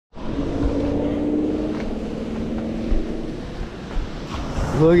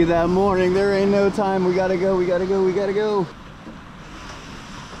Look at that morning. There ain't no time. We gotta go. We gotta go. We gotta go.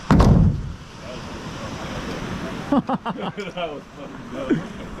 That was funny.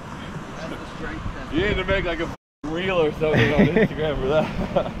 You need to make like a reel or something on Instagram for that.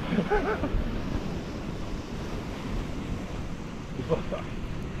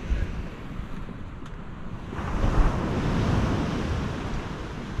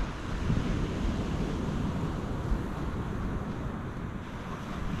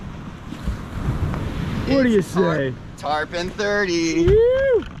 What do you say? Tarpon 30. Woo!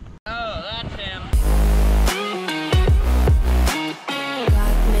 Oh, that's him.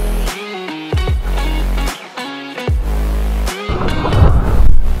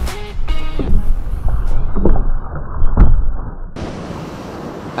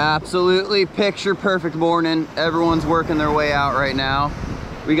 Absolutely picture perfect morning. Everyone's working their way out right now.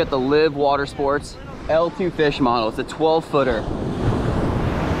 We got the Live Watersports L2 fish model. It's a 12-footer.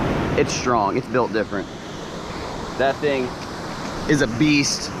 It's strong. It's built different. That thing is a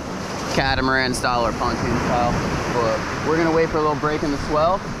beast, catamaran style or pontoon style. But we're gonna wait for a little break in the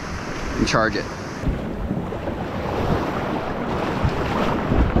swell and charge it.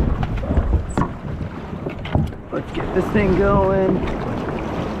 Let's get this thing going.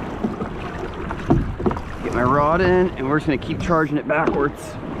 Get my rod in, and we're just gonna keep charging it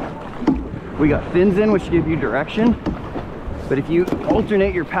backwards. We got fins in, which give you direction. But if you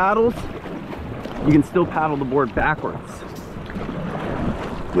alternate your paddles, you can still paddle the board backwards,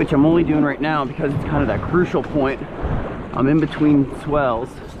 which I'm only doing right now because it's kind of that crucial point. I'm in between swells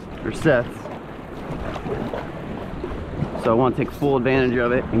or sets, so I want to take full advantage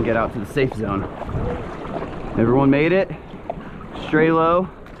of it and get out to the safe zone. Everyone made it. Stray low.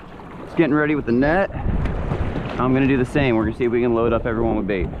 It's getting ready with the net. I'm gonna do the same. We're gonna see if we can load up everyone with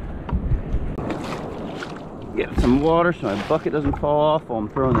bait. Get some water so my bucket doesn't fall off while I'm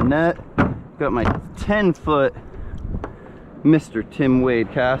throwing the net. Got my 10-foot Mr. Tim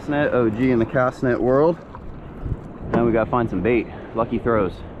Wade cast net, OG in the cast net world. Now we gotta find some bait. Lucky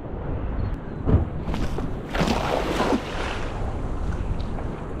throws.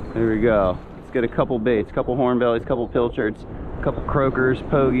 There we go. Let's get a couple baits, couple hornbellies, couple pilchards, couple croakers,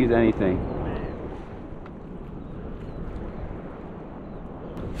 pogies, anything.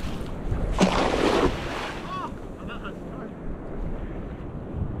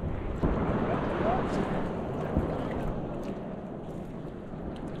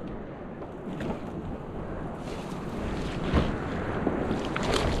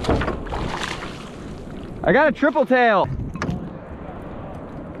 I got a triple tail.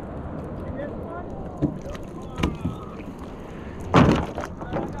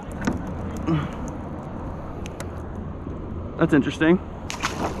 That's interesting.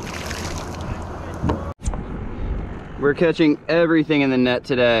 We're catching everything in the net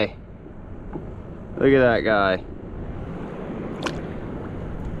today. Look at that guy.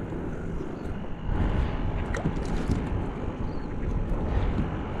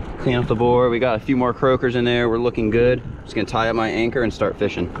 Clean up the board. We got a few more croakers in there. We're looking good. Just gonna tie up my anchor and start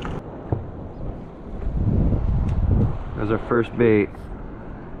fishing. There's our first bait.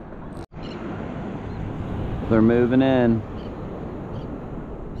 They're moving in.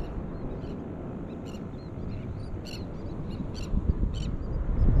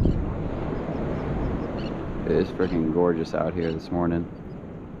 It is freaking gorgeous out here this morning.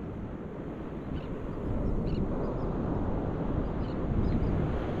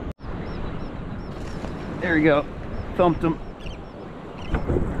 There we go. Thumped him.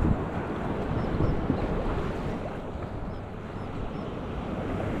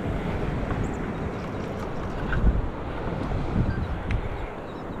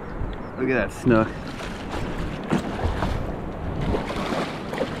 Look at that snook.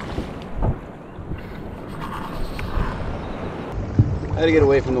 I had to get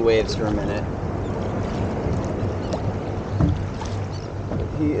away from the waves for a minute.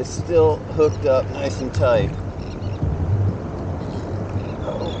 He is still hooked up nice and tight.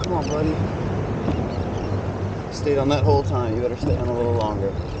 Oh, come on, buddy. Stayed on that whole time. You better stay on a little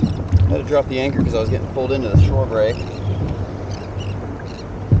longer. I had to drop the anchor because I was getting pulled into the shore break.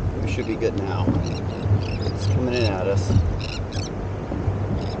 We should be good now. It's coming in at us.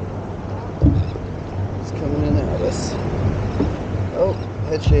 It's coming in at us. Oh,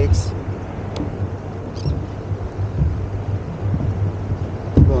 head shakes.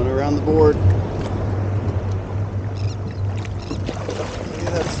 Around the board. Look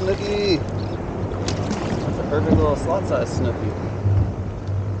at that snooky. That's a perfect little slot size snooky.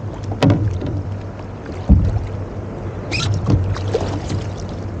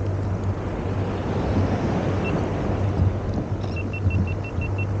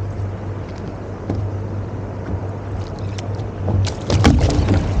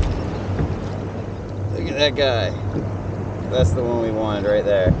 That guy. That's the one we wanted right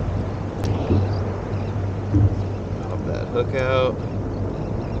there. Pop that hook out.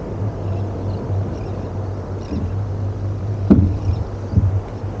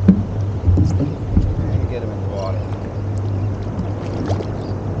 And get him in the water.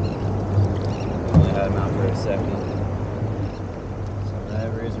 Only had him out for a second. So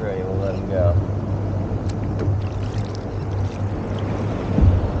whenever he's ready, we'll let him go.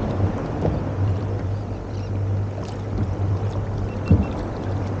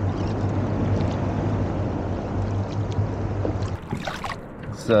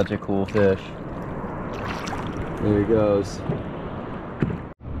 Such a cool fish. There he goes.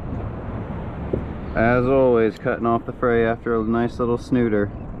 As always, cutting off the fray after a nice little snooter.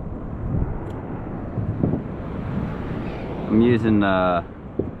 I'm using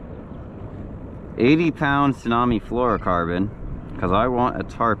 80-pound tsunami fluorocarbon because I want a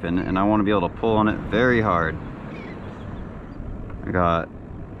tarpon and I want to be able to pull on it very hard. I got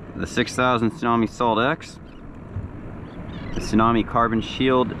the 6000 Tsunami Salt X, the Tsunami Carbon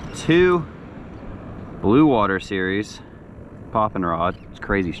Shield 2 Blue Water Series popping rod. It's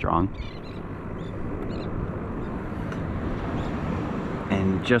crazy strong.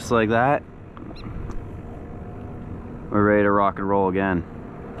 And just like that, we're ready to rock and roll again.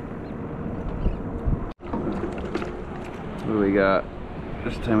 What do we got?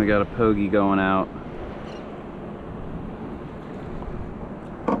 This time we got a Pogie going out.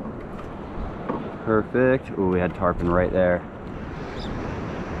 Perfect. Ooh, we had tarpon right there.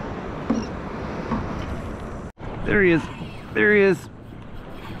 There he is. There he is.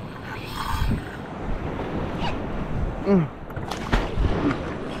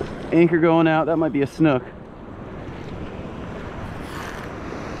 Anchor going out. That might be a snook.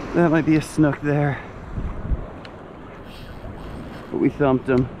 That might be a snook there. But we thumped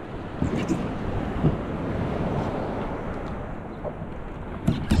him.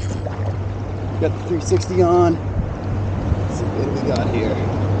 Got the 360 on. Let's see what we got here.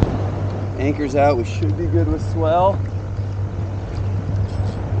 Anchor's out. We should be good with swell.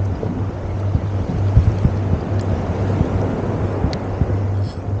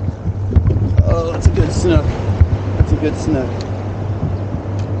 Oh, that's a good snook. That's a good snook.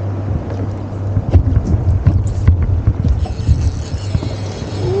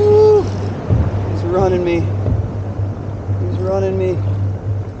 Woo! He's running me. He's running me.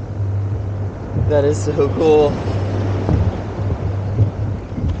 That is so cool.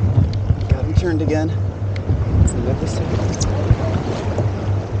 Got him turned again.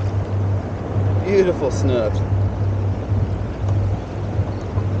 Beautiful snook.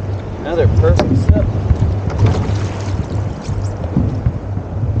 Another perfect snook.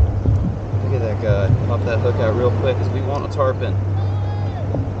 Look at that guy. Pop that hook out real quick because we want a tarpon.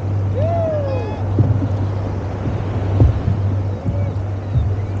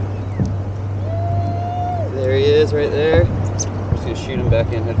 There he is right there. I'm just gonna shoot him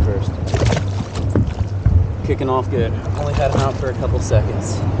back in head first. Kicking off good. Only had him out for a couple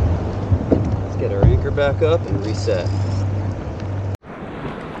seconds. Let's get our anchor back up and reset.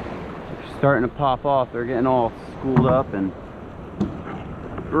 Starting to pop off. They're getting all schooled up and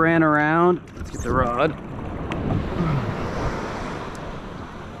ran around. Let's get the rod.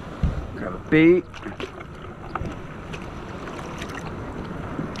 Grab a bait.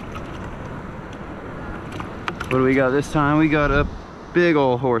 What do we got this time? We got a big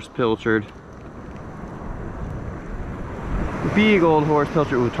old horse pilchard. Big old horse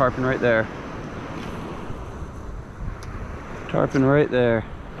pilchard. Ooh, tarpon right there. Tarpon right there.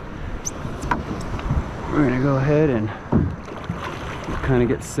 We're gonna go ahead and kind of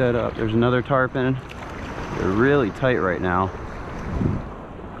get set up. There's another tarpon. They're really tight right now.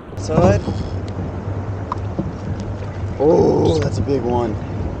 Side. Oh, that's a big one.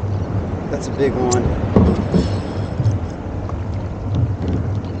 That's a big one.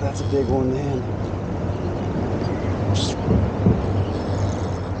 That's a big one, man.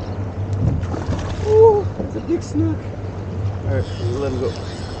 Ooh, that's a big snook. All right, let him go.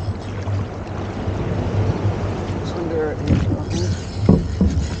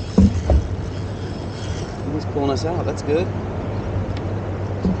 He's pulling us out. That's good.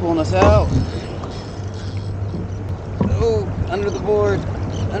 He's pulling us out. Oh, under the board.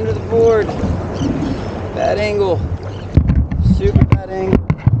 Under the board. Bad angle. Super bad angle.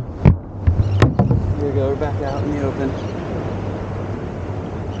 Here we go. We're back out in the open.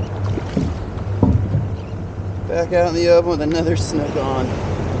 Back out in the open with another snook on.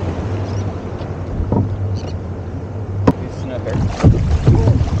 Snooker.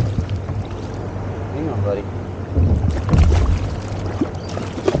 Hang on, buddy.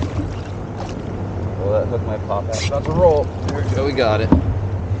 Pull that hook pop out. About to roll. There we go, we got it.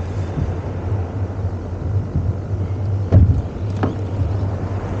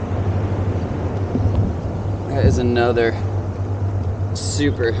 That is another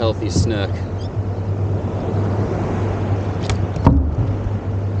super healthy snook.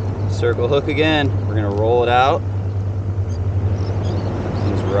 Circle hook again. We're gonna roll it out.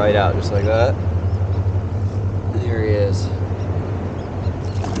 Comes right out just like that. There he is.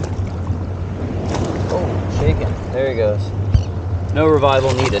 Oh, shaking. There he goes. No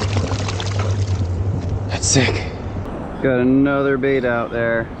revival needed. That's sick. Got another bait out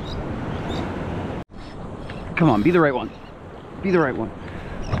there. Come on, be the right one. Be the right one.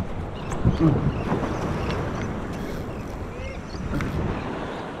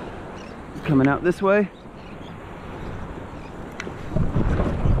 Coming out this way.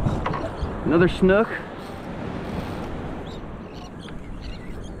 Another snook.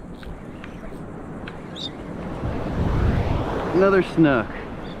 Another snook.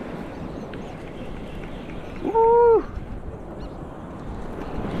 Woo!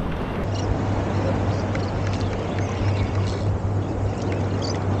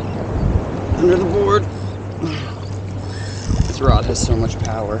 Under the board. This rod has so much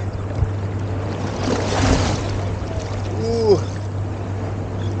power. Ooh,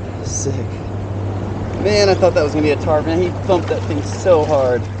 sick. Man, I thought that was gonna be a tarpon. He thumped that thing so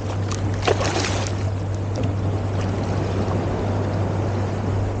hard.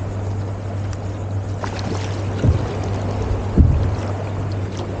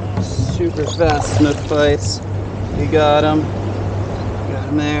 Super fast snook fights. We got him. Got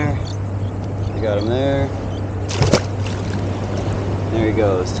him there. We got him there. There he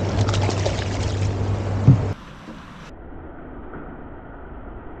goes.